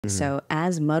Mhm. So,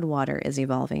 as Mudwater is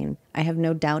evolving, I have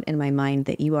no doubt in my mind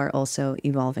that you are also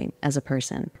evolving as a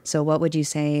person. So, what would you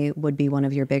say would be one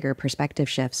of your bigger perspective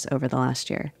shifts over the last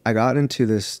year? I got into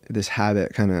this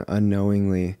habit kind of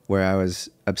unknowingly where I was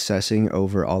obsessing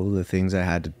over all of the things I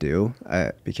had to do.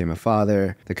 I became a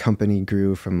father. The company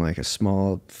grew from like a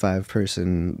small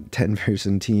 5-person,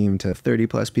 10-person team to 30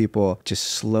 plus people. Just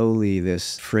slowly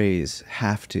this phrase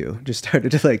have to just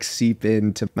started to like seep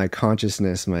into my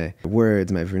consciousness, my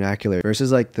words, my vernacular,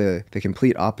 versus like the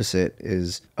complete opposite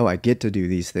is, oh, I get to do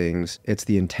these things. It's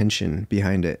the intention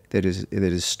behind it that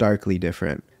is starkly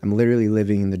different. I'm literally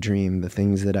living the dream. The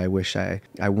things that I wish I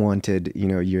wanted,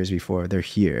 years before, they're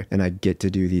here, and I get to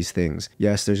do these things.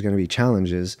 Yes, there's going to be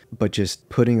challenges, but just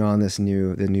putting on the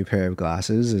new pair of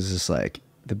glasses is just like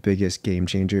the biggest game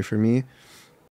changer for me.